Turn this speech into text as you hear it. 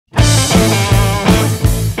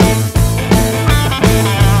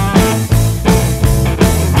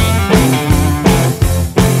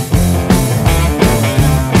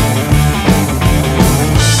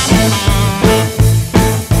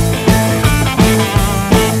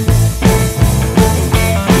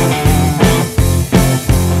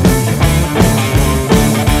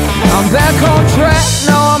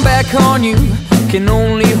back on you. Can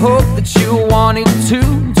only hope that you want it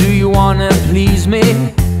too. Do you wanna please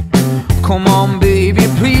me? Come on baby,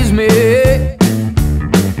 please me.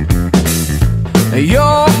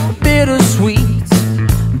 You're bittersweet,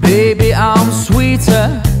 baby I'm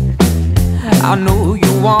sweeter. I know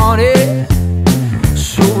you want it,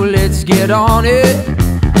 so let's get on it.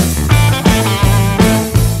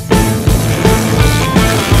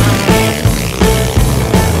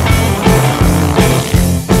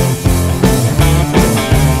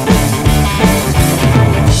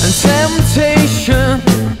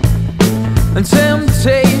 And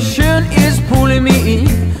temptation is pulling me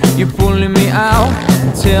in, you're pulling me out.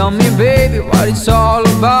 Tell me baby what it's all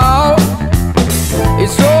about.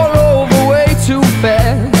 It's all over way too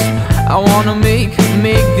fast. I wanna make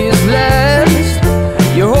this last.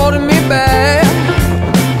 You're holding me back,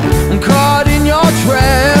 I'm caught in your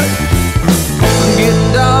trap. Get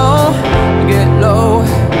down, get low,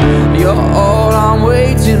 you're all I'm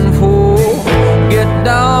waiting for. Get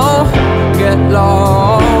down, get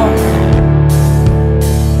low.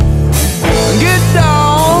 Get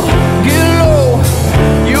down, get low,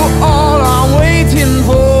 you're all I'm waiting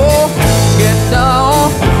for. Get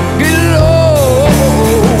down, get low.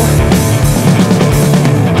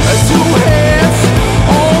 Two hands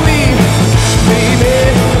on me, baby,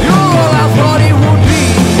 you're all I thought it would be.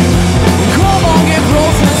 Come on, get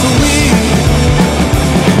closer to me.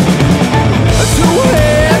 Two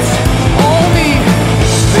hands on me,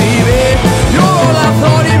 baby, you're all I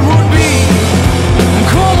thought it would be.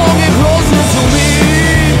 Come on, get closer to me.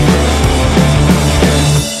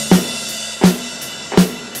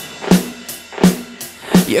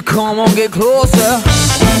 Yeah, come on, get closer.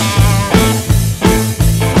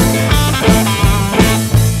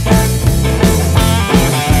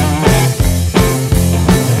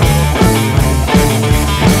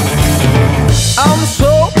 I'm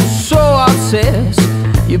so obsessed.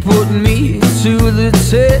 You put me to the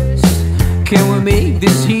test. Can we make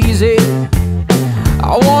this easy?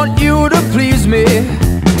 I want you to please me.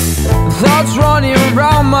 Thoughts running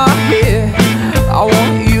around my head. I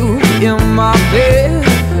want you in my bed.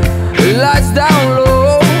 Lights down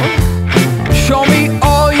low, show me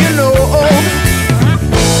all you know.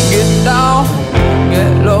 Get down,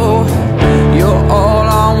 get low, you're all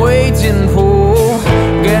I'm waiting for.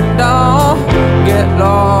 Get down, get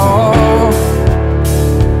low.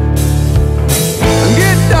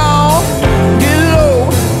 Get down, get low,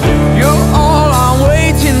 you're all I'm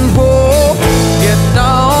waiting for. Get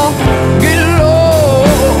down, get low.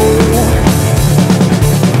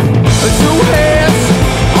 Two hands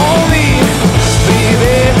on me,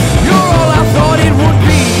 baby, you're all I thought it would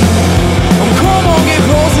be. Come on, get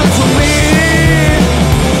closer to me.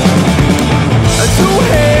 Two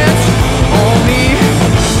hands on me,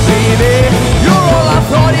 baby, you're all I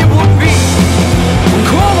thought it would be.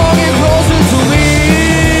 Come on, get closer to me.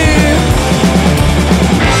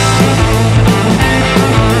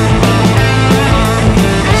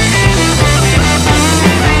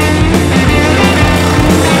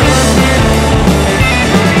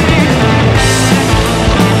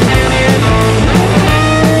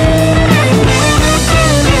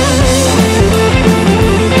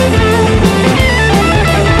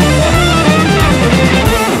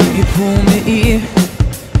 You pull me in,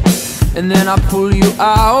 and then I pull you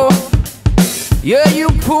out. Yeah, you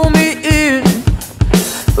pull me in,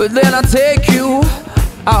 but then I take you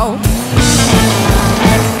out.